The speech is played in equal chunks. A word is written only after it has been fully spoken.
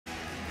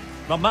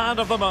the man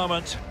of the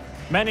moment.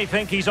 Many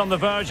think he's on the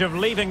verge of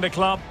leaving the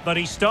club, but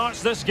he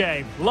starts this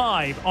game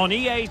live on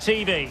EA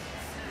TV.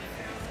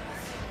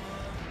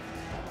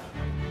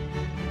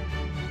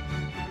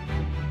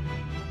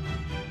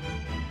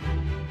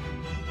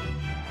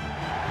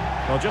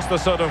 Well, just the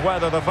sort of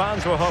weather the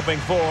fans were hoping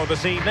for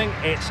this evening.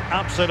 It's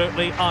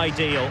absolutely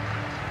ideal.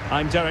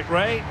 I'm Derek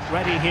Ray,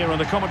 ready here in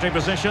the commentary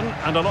position,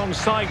 and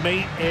alongside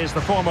me is the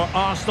former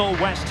Arsenal,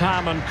 West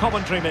Ham and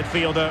Coventry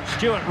midfielder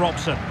Stuart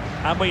Robson.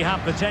 And we have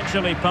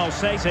potentially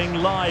pulsating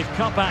live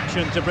cup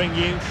action to bring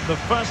you. The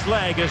first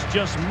leg is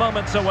just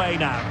moments away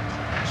now.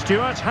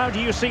 Stuart, how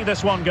do you see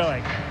this one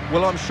going?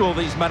 Well, I'm sure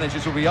these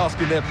managers will be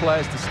asking their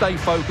players to stay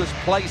focused,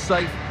 play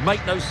safe,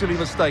 make no silly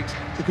mistakes,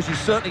 because you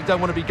certainly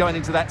don't want to be going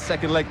into that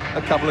second leg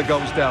a couple of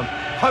goals down.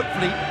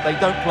 Hopefully, they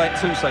don't play it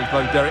too safe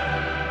though, Derek.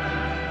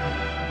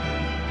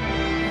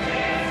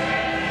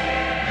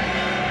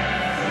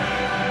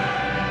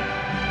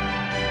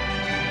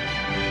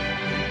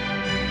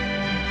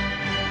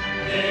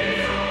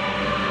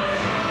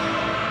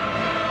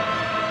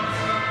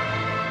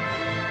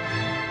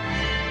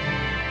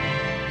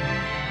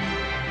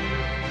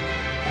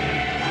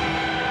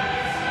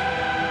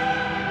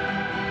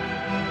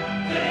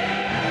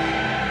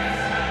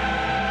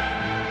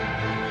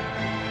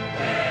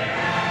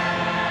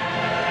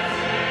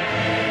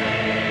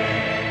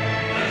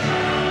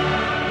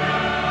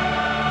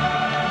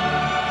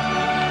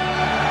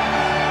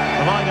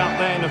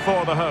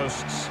 For the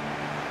hosts.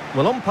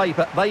 Well, on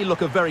paper, they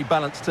look a very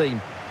balanced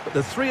team. But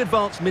the three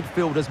advanced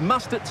midfielders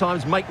must at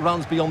times make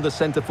runs beyond the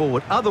centre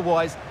forward.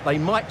 Otherwise, they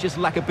might just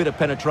lack a bit of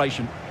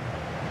penetration.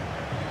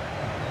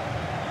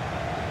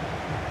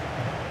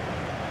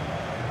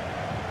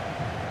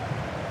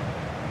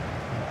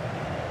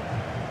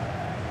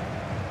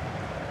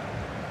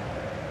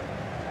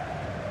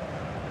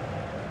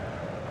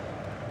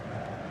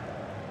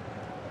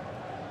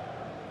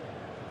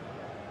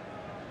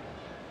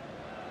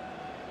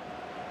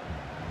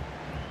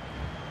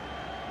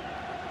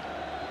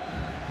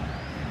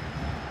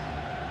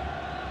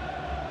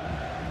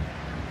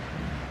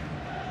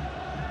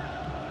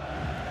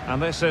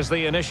 And this is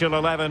the initial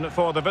 11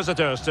 for the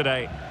visitors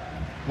today.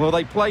 Well,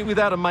 they play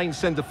without a main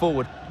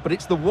centre-forward, but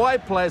it's the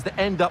wide players that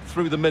end up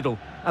through the middle.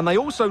 And they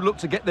also look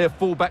to get their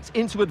fullbacks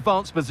into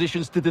advanced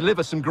positions to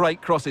deliver some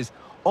great crosses.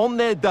 On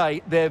their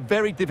day, they're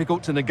very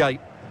difficult to negate.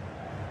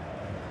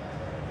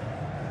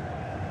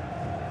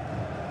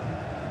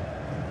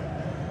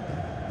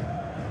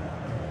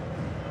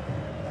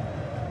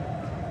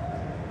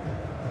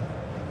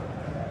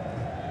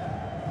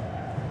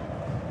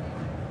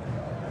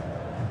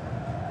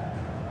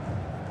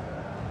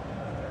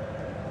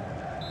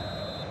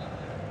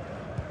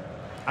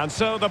 And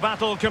so the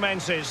battle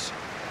commences.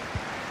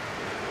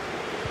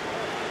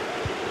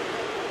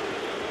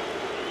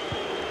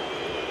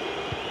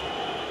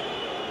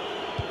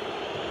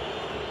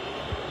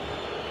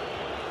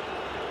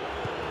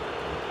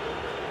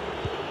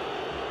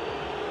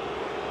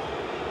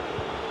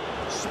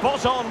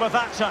 Spot on with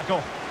that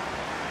tackle.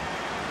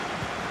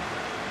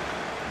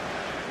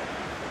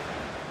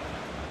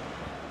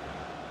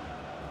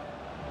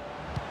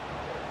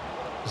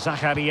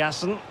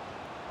 Zachariasen.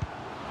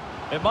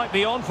 It might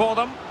be on for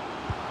them.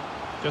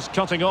 Just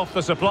cutting off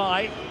the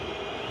supply.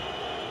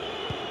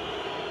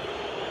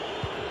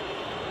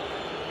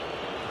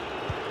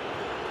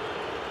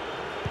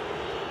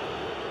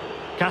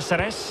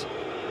 Cáceres.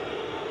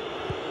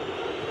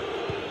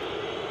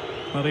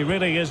 Well, he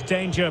really is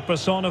danger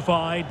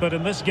personified, but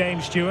in this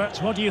game,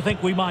 Stuart, what do you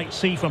think we might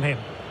see from him?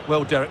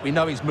 Well, Derek, we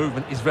know his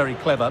movement is very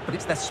clever, but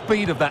it's the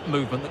speed of that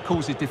movement that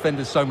causes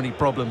defenders so many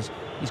problems.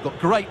 He's got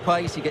great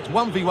pace, he gets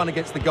 1v1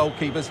 against the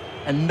goalkeepers,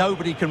 and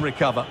nobody can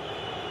recover.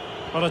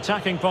 Well,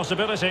 attacking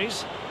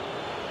possibilities.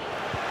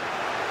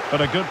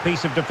 But a good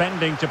piece of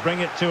defending to bring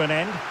it to an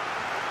end.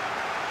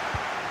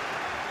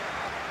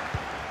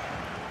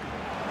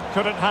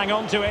 Couldn't hang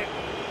on to it.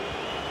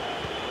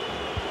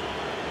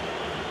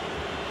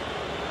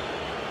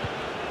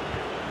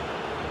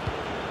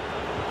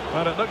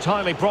 Well, it looked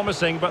highly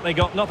promising, but they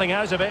got nothing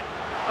out of it.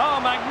 Oh,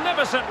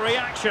 magnificent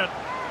reaction.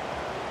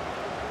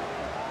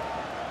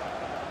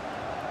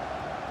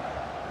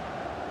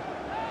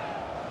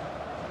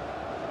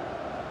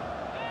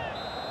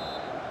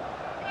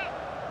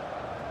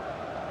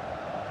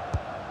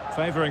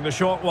 Favouring the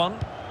short one.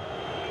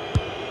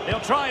 He'll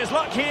try his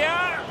luck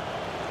here.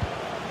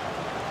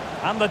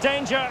 And the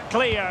danger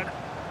cleared.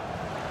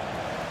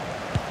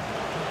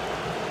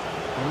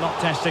 Well, not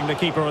testing the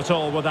keeper at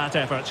all with that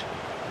effort.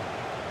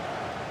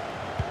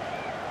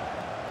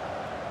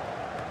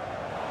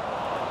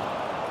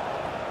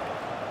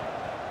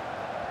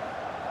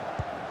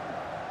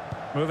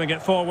 Moving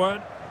it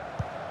forward.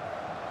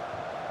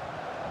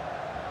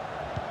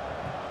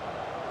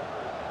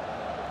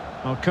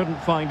 Well, couldn't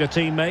find a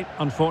teammate,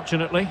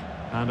 unfortunately.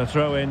 And a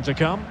throw-in to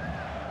come.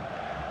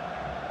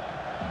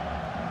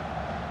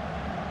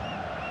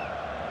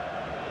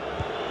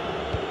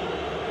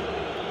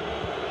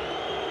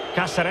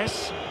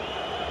 Cáceres.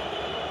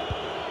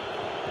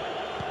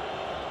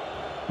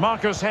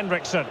 Marcus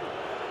Henriksen.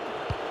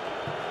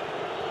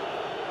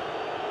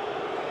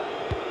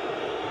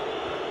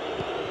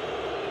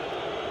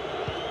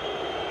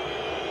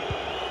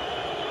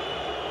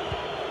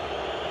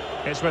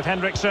 It's with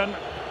Hendrickson.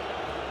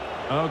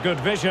 Oh, good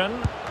vision.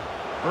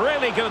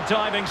 Really good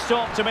diving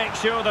stop to make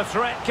sure the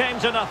threat came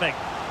to nothing.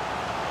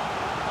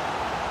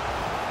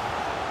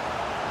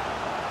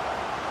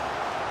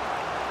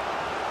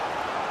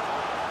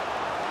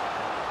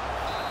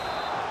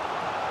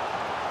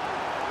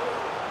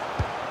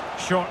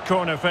 Short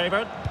corner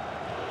favoured.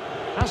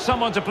 Has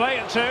someone to play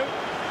it to.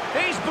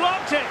 He's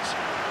blocked it.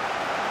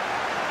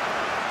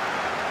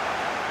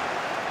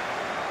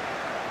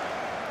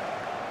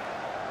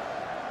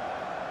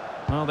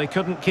 Well, they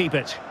couldn't keep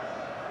it.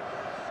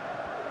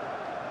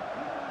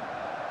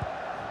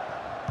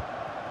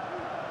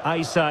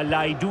 Issa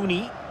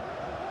Laidouni.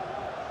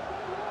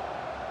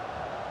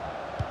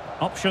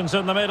 Options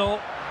in the middle.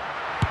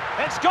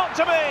 It's got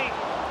to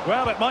be!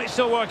 Well, it might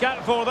still work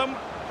out for them.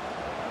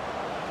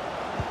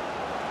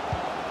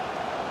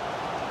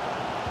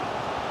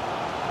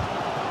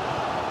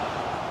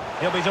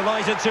 He'll be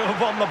delighted to have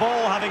won the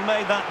ball, having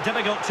made that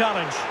difficult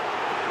challenge.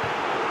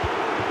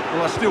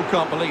 Well, I still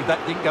can't believe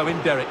that didn't go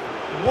in, Derek.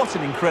 What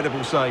an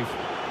incredible save.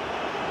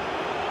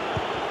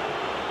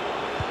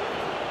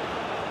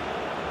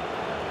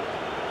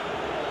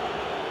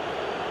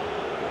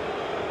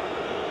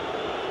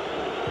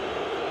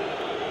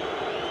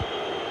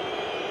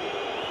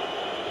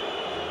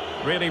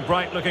 Really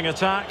bright-looking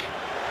attack.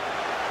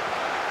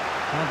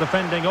 Well,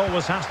 defending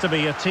always has to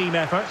be a team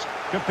effort.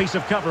 Good piece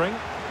of covering.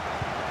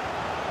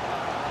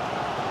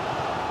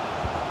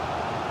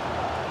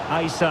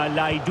 Issa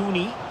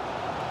Laidouni.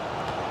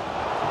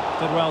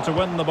 Did well to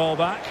win the ball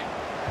back.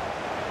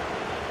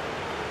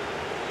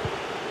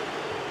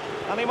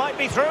 And he might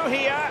be through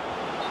here.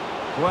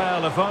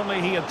 Well, if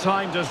only he had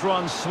timed his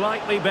run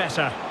slightly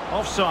better.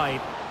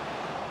 Offside.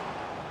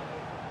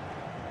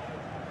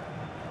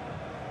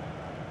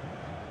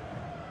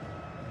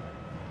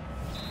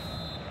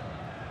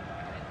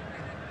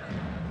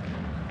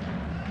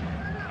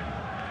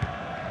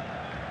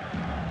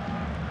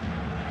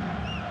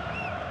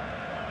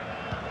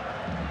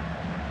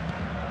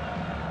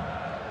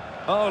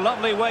 Oh,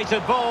 lovely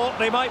weighted ball.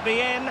 They might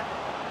be in.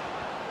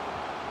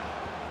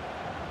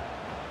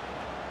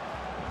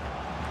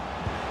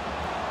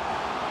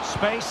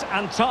 Space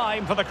and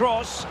time for the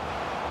cross.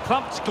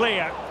 Thumped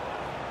clear.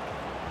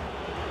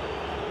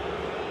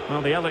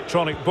 Well, the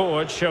electronic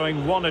board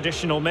showing 1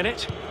 additional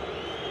minute.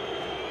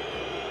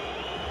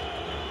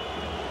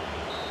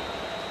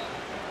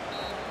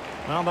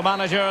 Well, the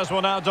managers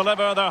will now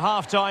deliver their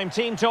half-time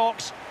team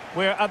talks.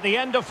 We're at the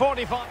end of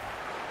 45.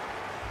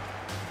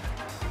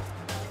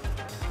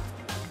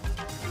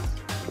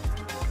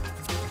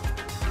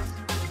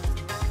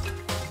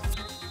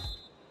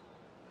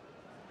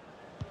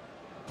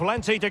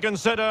 Plenty to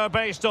consider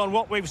based on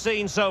what we've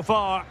seen so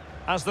far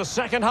as the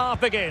second half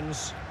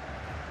begins.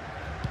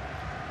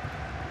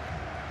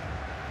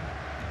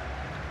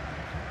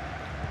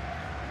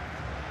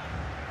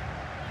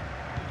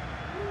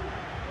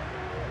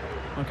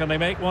 Well, can they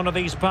make one of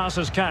these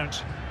passes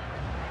count?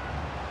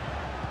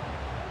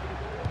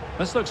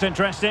 This looks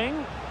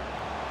interesting.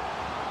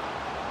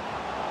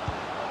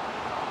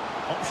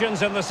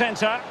 Options in the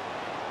centre.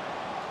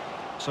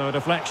 So a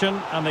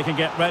deflection, and they can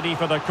get ready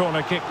for the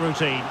corner kick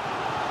routine.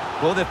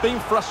 Well, they've been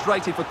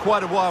frustrated for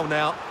quite a while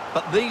now,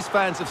 but these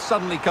fans have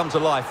suddenly come to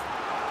life.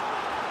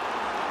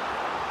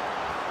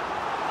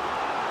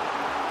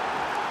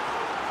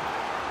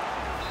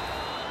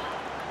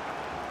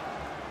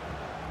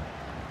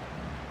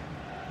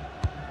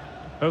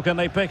 Who can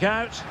they pick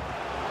out?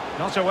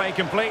 Not away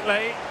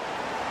completely.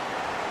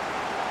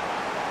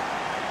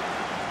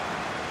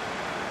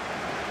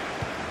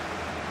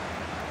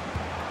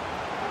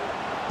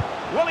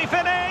 Will he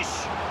finish?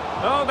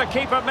 Oh, the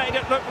keeper made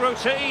it look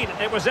routine.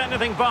 It was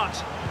anything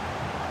but.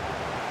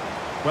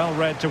 Well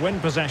read to win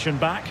possession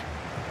back.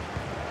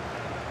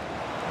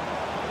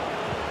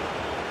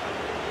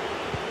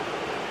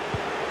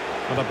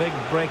 Well, a big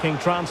breaking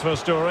transfer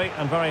story,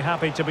 and very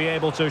happy to be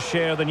able to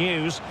share the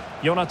news.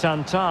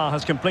 Jonathan Tah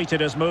has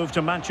completed his move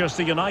to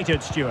Manchester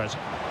United, Stuart.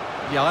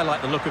 Yeah, I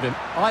like the look of him.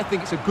 I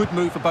think it's a good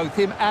move for both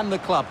him and the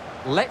club.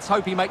 Let's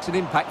hope he makes an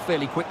impact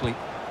fairly quickly.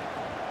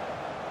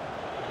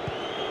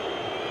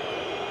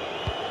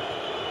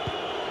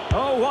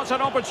 Oh, what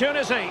an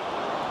opportunity.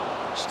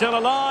 Still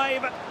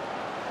alive.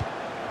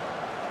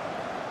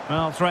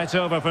 Well, threat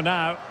over for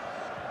now.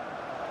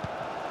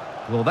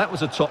 Well, that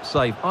was a top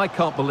save. I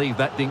can't believe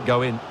that didn't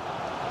go in.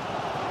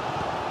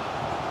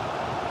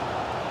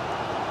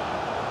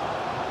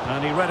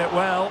 And he read it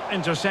well,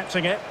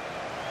 intercepting it.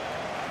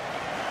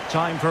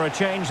 Time for a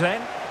change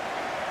then.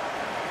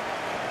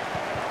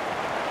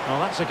 Well,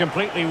 that's a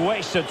completely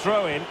wasted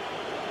throw-in.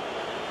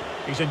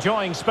 He's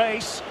enjoying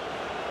space.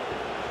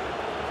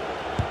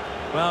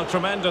 Well,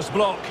 tremendous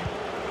block.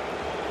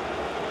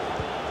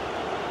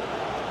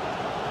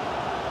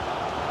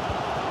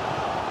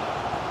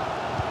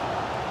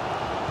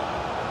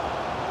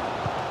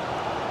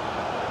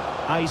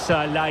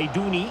 Issa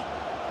Laidouni.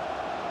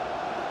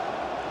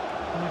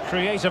 A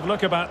creative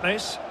look about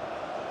this.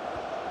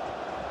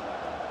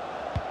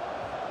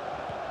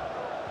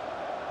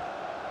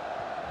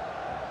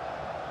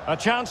 A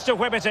chance to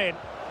whip it in.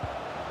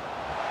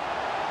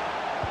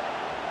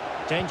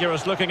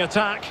 Dangerous looking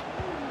attack.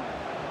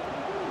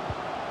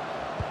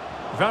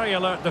 Very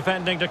alert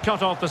defending to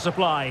cut off the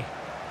supply.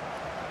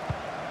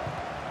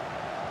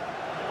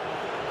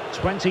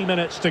 20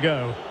 minutes to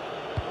go.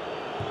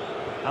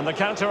 And the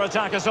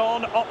counter-attack is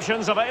on,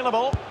 options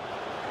available.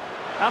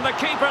 And the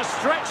keeper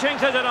stretching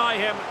to deny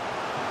him.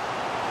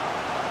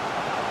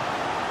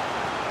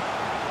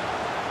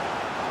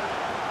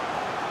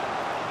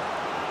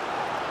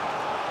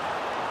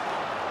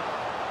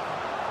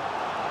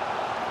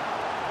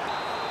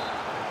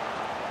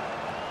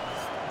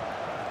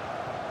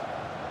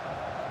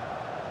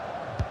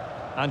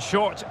 And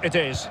short it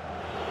is.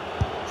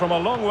 From a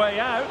long way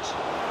out.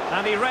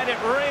 And he read it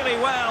really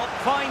well.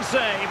 Fine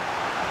save.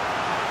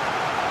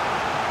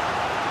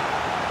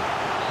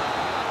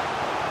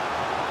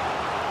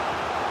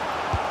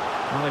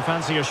 Well, they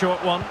fancy a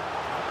short one.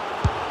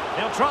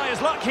 He'll try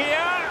his luck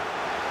here.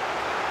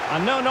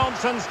 And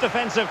no-nonsense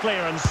defensive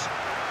clearance.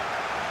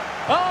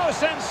 Oh,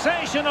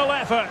 sensational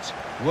effort.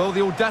 Well,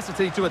 the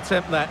audacity to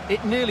attempt that.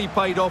 It nearly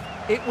paid off.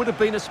 It would have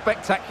been a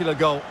spectacular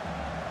goal.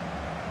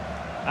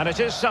 And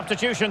it is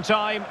substitution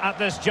time at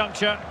this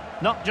juncture.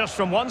 Not just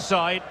from one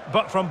side,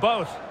 but from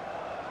both.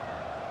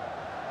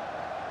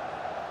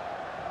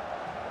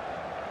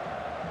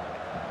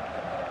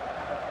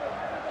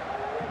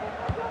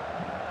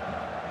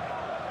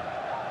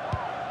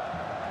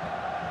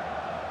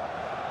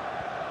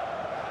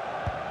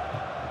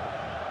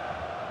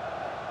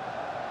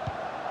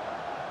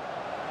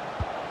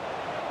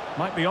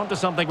 Might be onto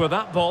something with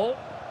that ball.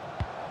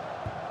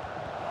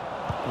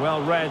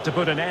 Well read to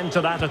put an end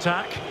to that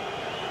attack.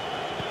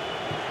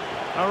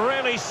 A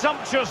really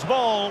sumptuous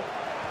ball.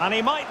 And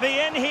he might be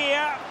in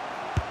here.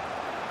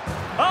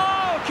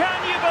 Oh,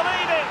 can you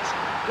believe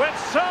it? With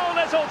so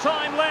little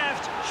time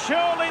left,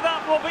 surely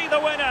that will be the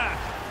winner.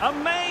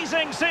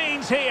 Amazing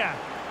scenes here.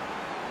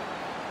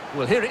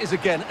 Well, here it is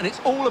again, and it's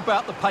all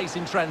about the pace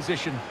in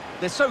transition.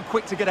 They're so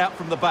quick to get out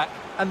from the back,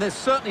 and there's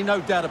certainly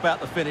no doubt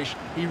about the finish.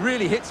 He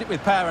really hits it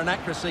with power and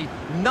accuracy.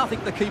 Nothing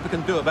the keeper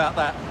can do about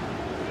that.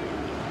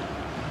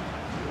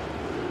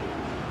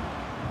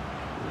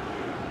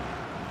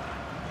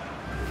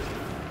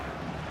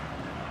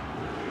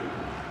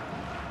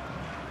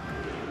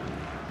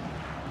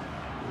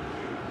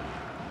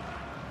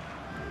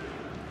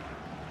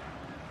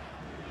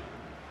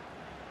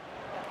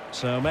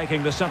 So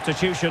making the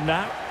substitution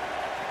now.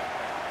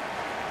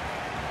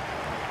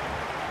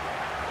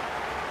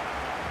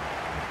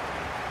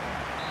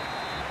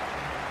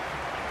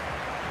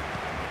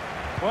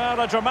 Well,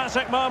 a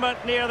dramatic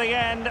moment near the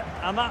end,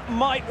 and that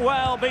might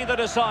well be the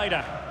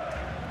decider.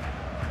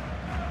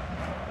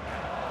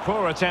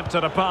 Poor attempt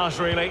at a pass,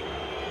 really.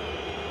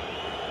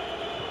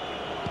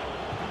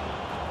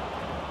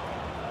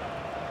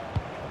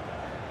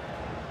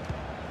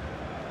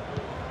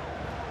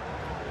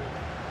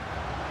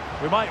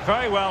 We might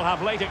very well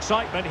have late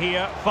excitement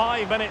here.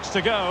 5 minutes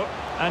to go,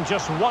 and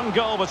just one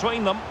goal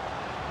between them.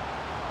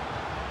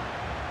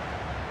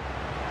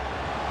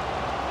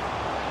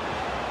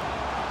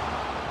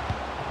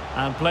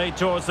 And played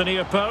towards the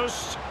near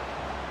post.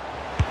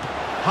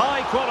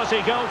 High quality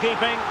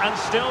goalkeeping, and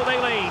still they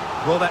lead.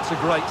 Well, that's a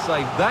great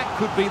save. That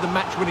could be the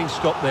match-winning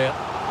stop there.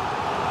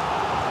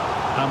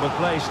 And with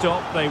play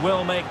stopped, they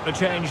will make the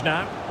change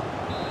now.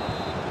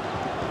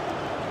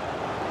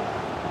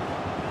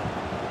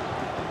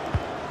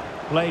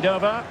 Played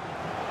over.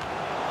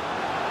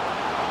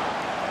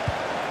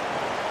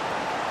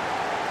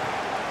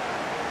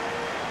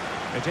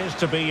 It is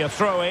to be a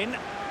throw-in.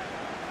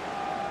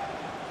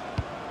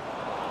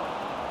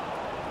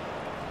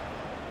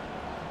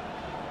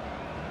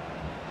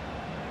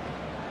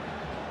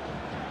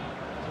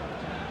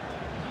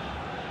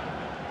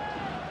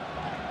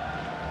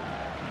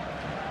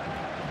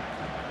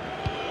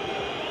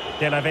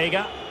 De La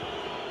Vega.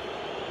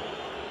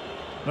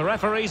 The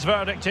referee's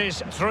verdict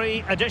is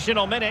 3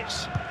 additional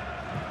minutes.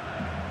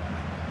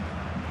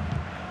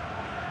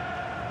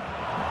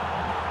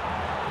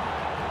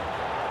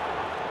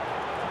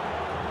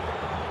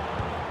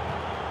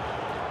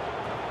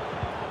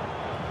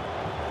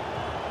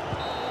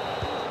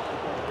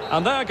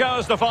 And there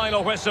goes the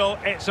final whistle.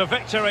 It's a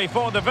victory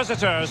for the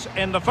visitors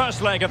in the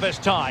first leg of this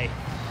tie.